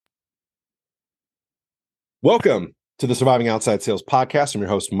Welcome to the Surviving Outside Sales Podcast. I'm your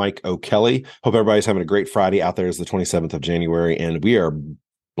host, Mike O'Kelly. Hope everybody's having a great Friday out there. It's the 27th of January, and we are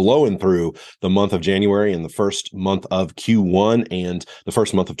blowing through the month of January and the first month of Q1 and the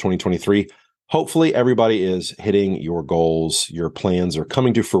first month of 2023. Hopefully, everybody is hitting your goals. Your plans are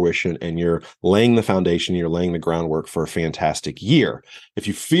coming to fruition, and you're laying the foundation. You're laying the groundwork for a fantastic year. If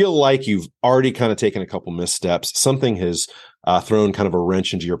you feel like you've already kind of taken a couple missteps, something has thrown kind of a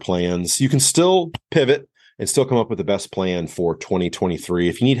wrench into your plans, you can still pivot and still come up with the best plan for 2023.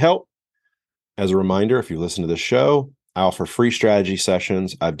 If you need help, as a reminder, if you listen to this show, I offer free strategy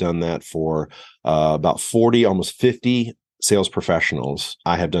sessions. I've done that for about 40, almost 50 sales professionals.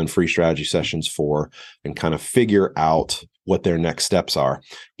 I have done free strategy sessions for and kind of figure out what their next steps are.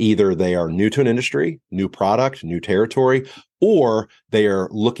 Either they are new to an industry, new product, new territory, or they are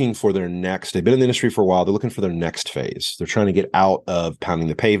looking for their next, they've been in the industry for a while, they're looking for their next phase. They're trying to get out of pounding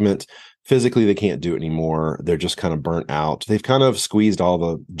the pavement. Physically, they can't do it anymore. They're just kind of burnt out. They've kind of squeezed all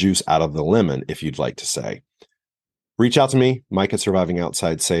the juice out of the lemon, if you'd like to say. Reach out to me, Mike at Surviving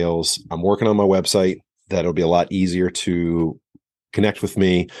Outside Sales. I'm working on my website. That'll be a lot easier to connect with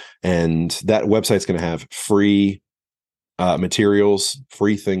me. And that website's going to have free materials,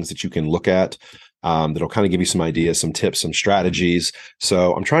 free things that you can look at. That'll kind of give you some ideas, some tips, some strategies.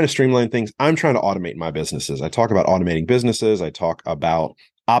 So I'm trying to streamline things. I'm trying to automate my businesses. I talk about automating businesses. I talk about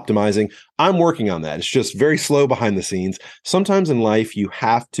optimizing. I'm working on that. It's just very slow behind the scenes. Sometimes in life, you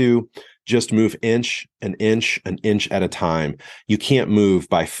have to just move an inch at a time. You can't move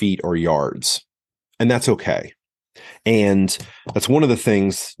by feet or yards, and that's okay. And that's one of the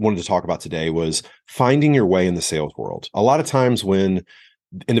things I wanted to talk about today was finding your way in the sales world. A lot of times when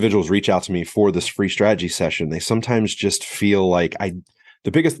individuals reach out to me for this free strategy session, they sometimes just feel like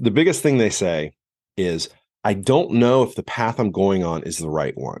the biggest thing they say is, I don't know if the path I'm going on is the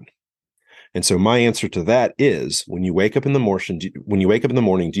right one. And so my answer to that is, when you wake up in the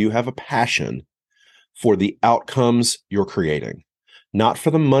morning, do you have a passion for the outcomes you're creating? Not for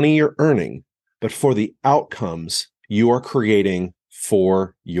the money you're earning, but for the outcomes you are creating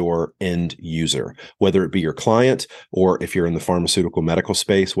for your end user, whether it be your client or if you're in the pharmaceutical medical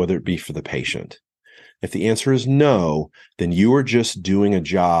space, whether it be for the patient. If the answer is no, then you are just doing a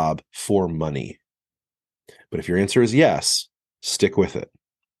job for money. But if your answer is yes, stick with it.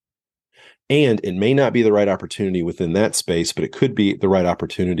 And it may not be the right opportunity within that space, but it could be the right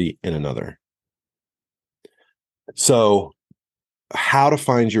opportunity in another. So, how to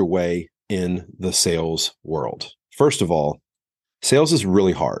find your way in the sales world? First of all, sales is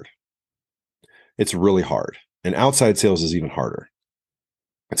really hard. It's really hard. And outside sales is even harder.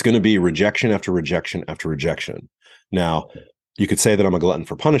 It's going to be rejection after rejection after rejection. Now, you could say that I'm a glutton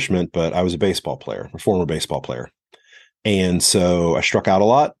for punishment, but I was a former baseball player. And so I struck out a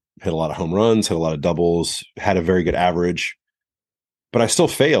lot, hit a lot of home runs, hit a lot of doubles, had a very good average, but I still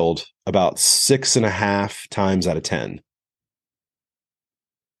failed about 6.5 times out of 10.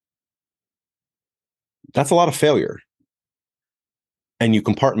 That's a lot of failure. And you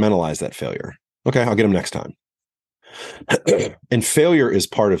compartmentalize that failure. Okay, I'll get them next time. And failure is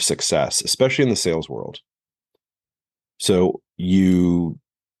part of success, especially in the sales world. So you,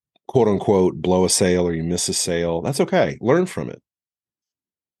 quote unquote, blow a sale or you miss a sale. That's okay. Learn from it.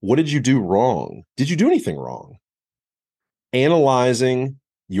 What did you do wrong? Did you do anything wrong? Analyzing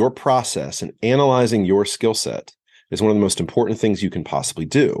your process and analyzing your skill set is one of the most important things you can possibly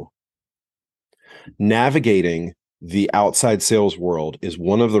do. Navigating the outside sales world is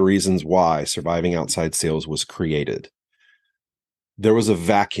one of the reasons why Surviving Outside Sales was created. There was a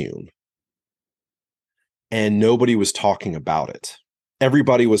vacuum and nobody was talking about it.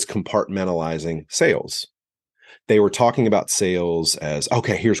 Everybody was compartmentalizing sales. They were talking about sales as,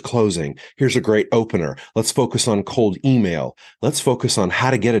 okay, here's closing. Here's a great opener. Let's focus on cold email. Let's focus on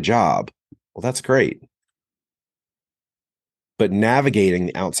how to get a job. Well, that's great. But navigating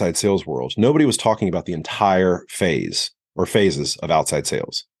the outside sales world, nobody was talking about the entire phase or phases of outside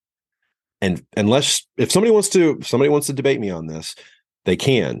sales. And if somebody wants to debate me on this, they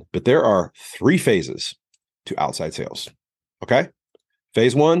can. But there are 3 phases to outside sales. Okay?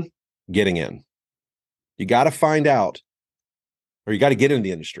 Phase 1, getting in. You got to find out, or you got to get into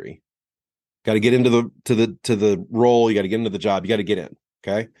the industry. Got to get into the role. You got to get into the job. You got to get in.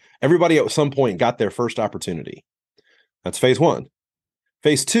 Okay. Everybody at some point got their first opportunity. That's phase 1.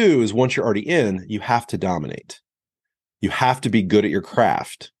 Phase 2 is once you're already in, you have to dominate. You have to be good at your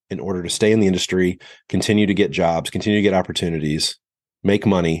craft in order to stay in the industry, continue to get jobs, continue to get opportunities, make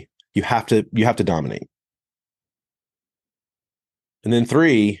money. You have to dominate. And then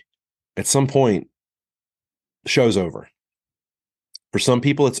 3, at some point, the show's over. For some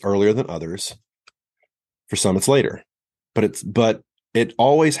people, it's earlier than others. For some, it's later, but it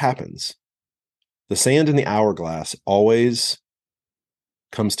always happens. The sand in the hourglass always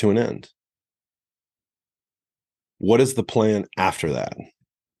comes to an end. What is the plan after that?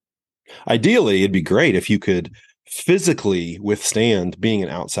 Ideally, it'd be great if you could physically withstand being in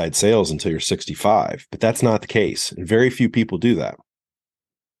outside sales until you're 65, but that's not the case. And very few people do that.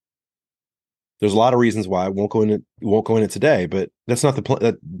 There's a lot of reasons why I won't go in it today, but that's not the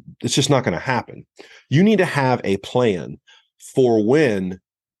plan. It's just not going to happen. You need to have a plan for when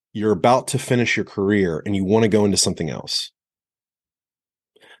you're about to finish your career and you want to go into something else.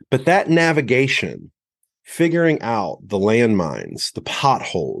 But that navigation, figuring out the landmines, the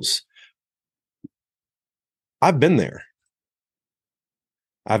potholes, I've been there.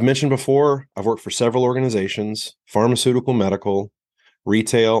 I've mentioned before, I've worked for several organizations, pharmaceutical, medical,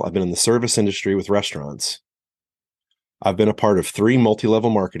 retail. I've been in the service industry with restaurants. I've been a part of 3 multi-level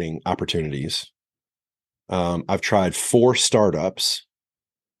marketing opportunities. I've tried 4 startups.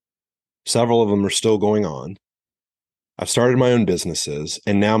 Several of them are still going on. I've started my own businesses,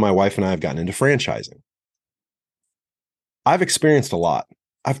 and now my wife and I have gotten into franchising. I've experienced a lot.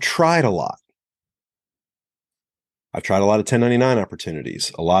 I've tried a lot. I've tried a lot of 1099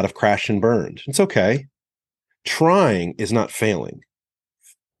 opportunities, a lot of crashed and burned. It's okay. Trying is not failing.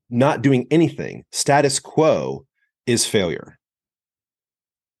 Not doing anything, status quo, is failure.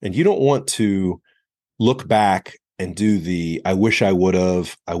 And you don't want to look back and do the, I wish I would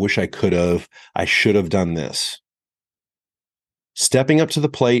have, I wish I could have, I should have done this. Stepping up to the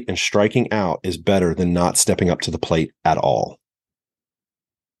plate and striking out is better than not stepping up to the plate at all.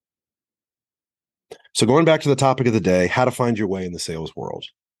 So going back to the topic of the day, how to find your way in the sales world.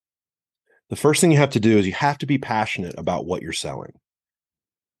 The first thing you have to do is you have to be passionate about what you're selling.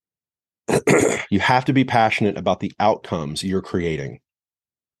 You have to be passionate about the outcomes you're creating.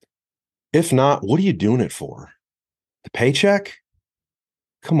 If not, what are you doing it for? The paycheck?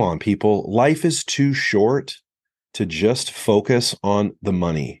 Come on, people. Life is too short to just focus on the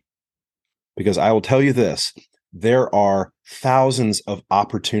money. Because I will tell you this, there are thousands of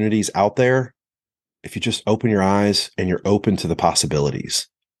opportunities out there if you just open your eyes and you're open to the possibilities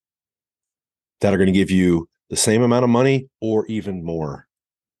that are going to give you the same amount of money or even more.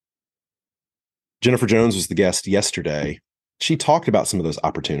 Jennifer Jones was the guest yesterday. She talked about some of those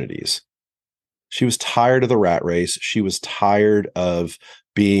opportunities. She was tired of the rat race. She was tired of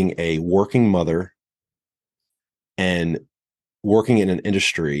being a working mother and working in an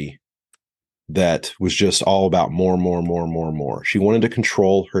industry that was just all about more. She wanted to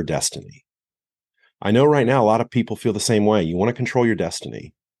control her destiny. I know right now a lot of people feel the same way. You want to control your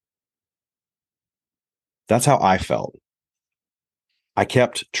destiny. That's how I felt. I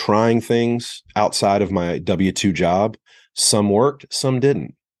kept trying things outside of my W-2 job. Some worked, some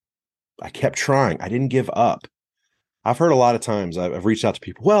didn't. I kept trying. I didn't give up. I've heard a lot of times I've reached out to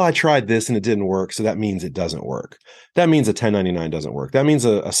people, well, I tried this and it didn't work, so that means it doesn't work. That means a 1099 doesn't work. That means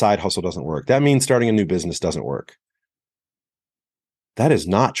a side hustle doesn't work. That means starting a new business doesn't work. That is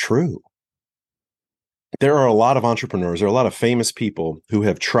not true. There are a lot of entrepreneurs, there are a lot of famous people who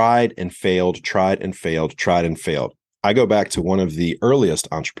have tried and failed. I go back to one of the earliest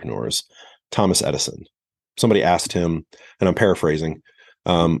entrepreneurs, Thomas Edison. Somebody asked him, and I'm paraphrasing,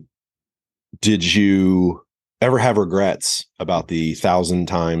 did you ever have regrets about the 1,000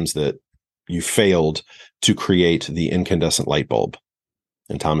 times that you failed to create the incandescent light bulb?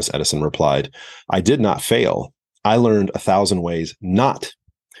 And Thomas Edison replied, I did not fail. I learned 1,000 ways not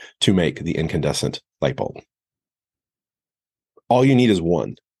to make the incandescent light bulb. All you need is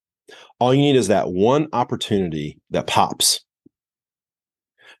one. All you need is that one opportunity that pops.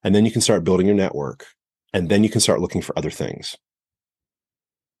 And then you can start building your network. And then you can start looking for other things.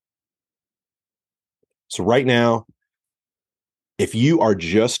 So right now, if you are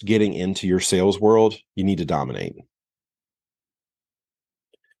just getting into your sales world, you need to dominate.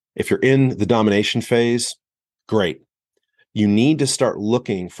 If you're in the domination phase, great. You need to start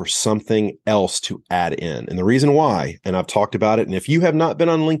looking for something else to add in. And the reason why, and I've talked about it, and if you have not been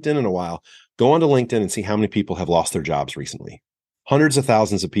on LinkedIn in a while, go onto LinkedIn and see how many people have lost their jobs recently. Hundreds of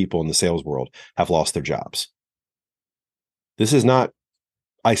thousands of people in the sales world have lost their jobs. This is not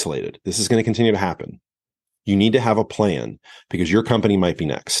isolated. This is going to continue to happen. You need to have a plan because your company might be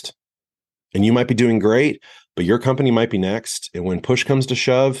next. And you might be doing great, but your company might be next. And when push comes to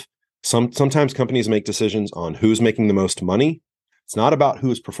shove, sometimes companies make decisions on who's making the most money. It's not about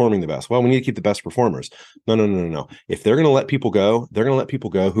who's performing the best. Well, we need to keep the best performers. No. If they're going to let people go, they're going to let people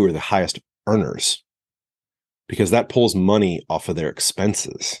go who are the highest earners because that pulls money off of their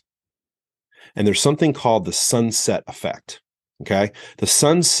expenses. And there's something called the sunset effect. Okay. The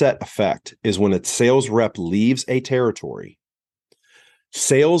sunset effect is when a sales rep leaves a territory,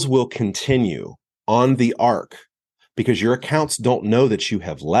 sales will continue on the arc because your accounts don't know that you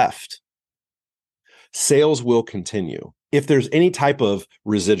have left. Sales will continue. If there's any type of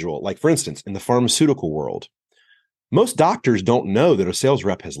residual, like for instance, in the pharmaceutical world, most doctors don't know that a sales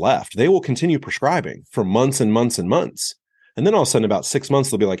rep has left. They will continue prescribing for months and months and months. And then all of a sudden, about 6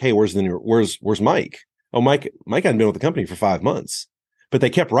 months, they'll be like, hey, where's Mike? Oh, Mike hadn't been with the company for 5 months, but they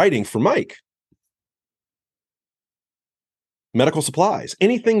kept writing for Mike. Medical supplies,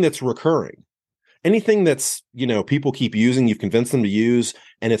 anything that's recurring, anything that's, people keep using, you've convinced them to use,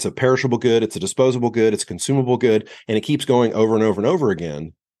 and it's a perishable good, it's a disposable good, it's a consumable good, and it keeps going over and over and over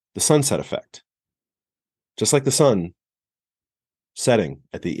again. The sunset effect, just like the sun setting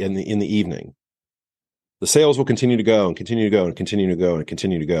in the evening. The sales will continue to go and continue to go and continue to go and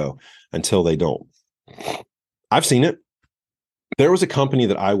continue to go until they don't. I've seen it. There was a company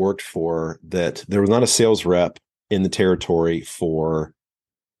that I worked for that there was not a sales rep in the territory or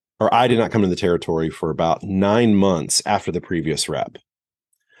I did not come into the territory for about 9 months after the previous rep.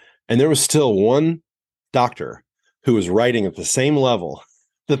 And there was still one doctor who was writing at the same level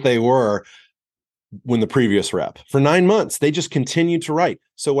that they were when the previous rep. For 9 months, they just continued to write.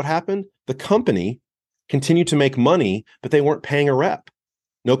 So what happened? The company continued to make money, but they weren't paying a rep.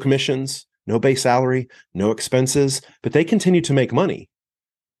 No commissions, no base salary, no expenses, but they continued to make money.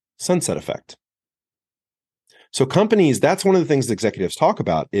 Sunset effect. So companies, that's one of the things the executives talk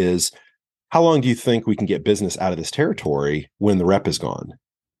about is how long do you think we can get business out of this territory when the rep is gone?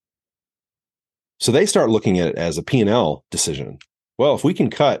 So they start looking at it as a P&L decision. Well, if we can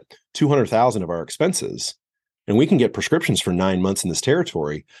cut $200,000 of our expenses and we can get prescriptions for 9 months in this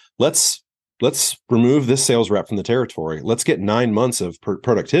territory, let's remove this sales rep from the territory. Let's get 9 months of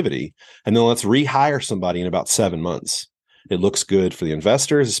productivity, and then let's rehire somebody in about 7 months. It looks good for the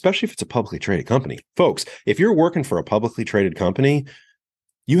investors, especially if it's a publicly traded company. Folks, if you're working for a publicly traded company,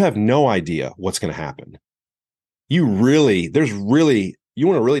 you have no idea what's going to happen. You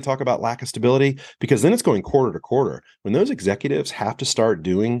want to really talk about lack of stability, because then it's going quarter to quarter. When those executives have to start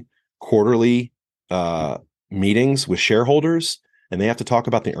doing quarterly meetings with shareholders and they have to talk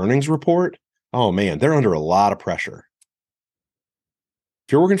about the earnings report, oh man, they're under a lot of pressure.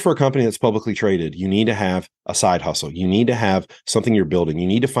 If you're working for a company that's publicly traded, you need to have a side hustle. You need to have something you're building. You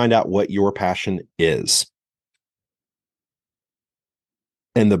need to find out what your passion is.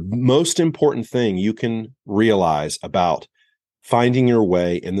 And the most important thing you can realize about finding your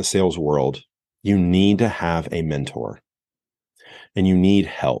way in the sales world, you need to have a mentor and you need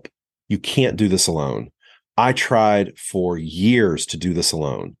help. You can't do this alone. I tried for years to do this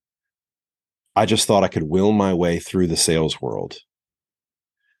alone. I just thought I could will my way through the sales world.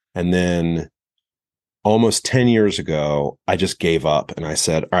 And then almost 10 years ago, I just gave up and I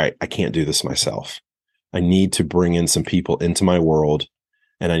said, all right, I can't do this myself. I need to bring in some people into my world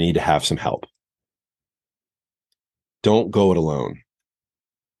and I need to have some help. Don't go it alone.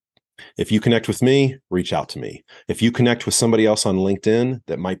 If you connect with me, reach out to me. If you connect with somebody else on LinkedIn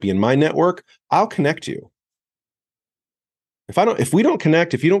that might be in my network, I'll connect you. If you don't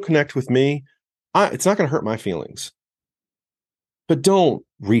connect with me, it's not going to hurt my feelings. But don't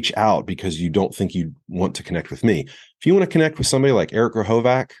reach out because you don't think you want to connect with me. If you want to connect with somebody like Eric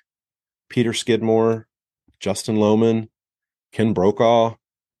Grohovac, Peter Skidmore, Justin Lohman, Ken Brokaw,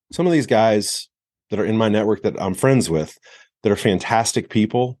 some of these guys that are in my network that I'm friends with that are fantastic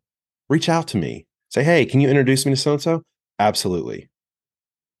people, reach out to me. Say, hey, can you introduce me to so-and-so? Absolutely.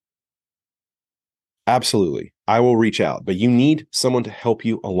 Absolutely. I will reach out, but you need someone to help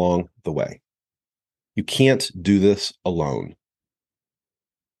you along the way. You can't do this alone.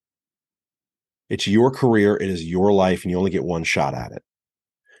 It's your career. It is your life, and you only get one shot at it.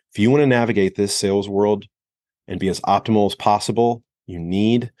 If you want to navigate this sales world and be as optimal as possible, you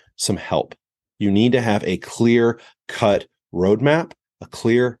need some help. You need to have a clear-cut roadmap, a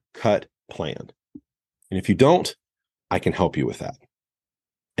clear-cut plan. And if you don't, I can help you with that.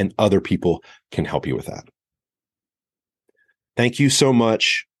 And other people can help you with that. Thank you so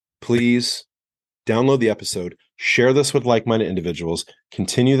much. Please download the episode, share this with like-minded individuals,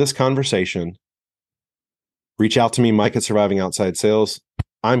 continue this conversation. Reach out to me, Mike at Surviving Outside Sales.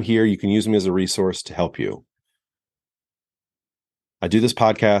 I'm here. You can use me as a resource to help you. I do this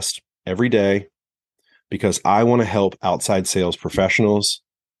podcast every day because I want to help outside sales professionals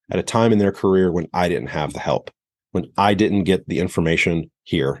at a time in their career when I didn't have the help, when I didn't get the information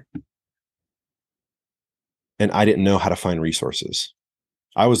here, and I didn't know how to find resources.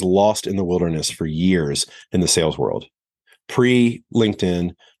 I was lost in the wilderness for years in the sales world,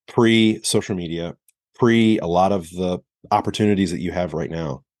 pre-LinkedIn, pre-social media, pre a lot of the opportunities that you have right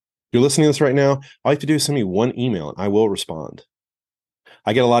now. If you're listening to this right now, all you have to do is send me one email and I will respond.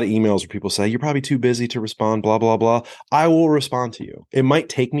 I get a lot of emails where people say, you're probably too busy to respond, blah, blah, blah. I will respond to you. It might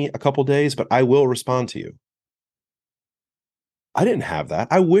take me a couple days, but I will respond to you. I didn't have that.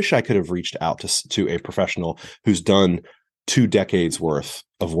 I wish I could have reached out to a professional who's done 2 decades worth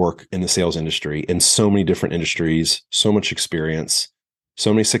of work in the sales industry in so many different industries, so much experience,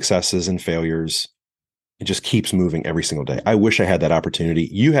 so many successes and failures. It just keeps moving every single day. I wish I had that opportunity.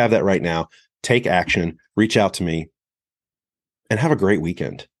 You have that right now. Take action, reach out to me, and have a great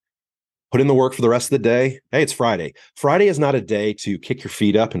weekend. Put in the work for the rest of the day. Hey, it's Friday. Friday is not a day to kick your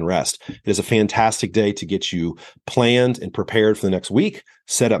feet up and rest. It is a fantastic day to get you planned and prepared for the next week,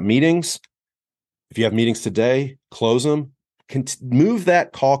 set up meetings. If you have meetings today, close them. Move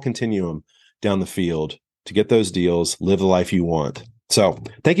that call continuum down the field to get those deals, live the life you want. So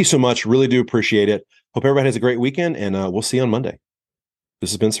thank you so much. Really do appreciate it. Hope everybody has a great weekend, and we'll see you on Monday.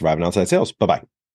 This has been Surviving Outside Sales. Bye-bye.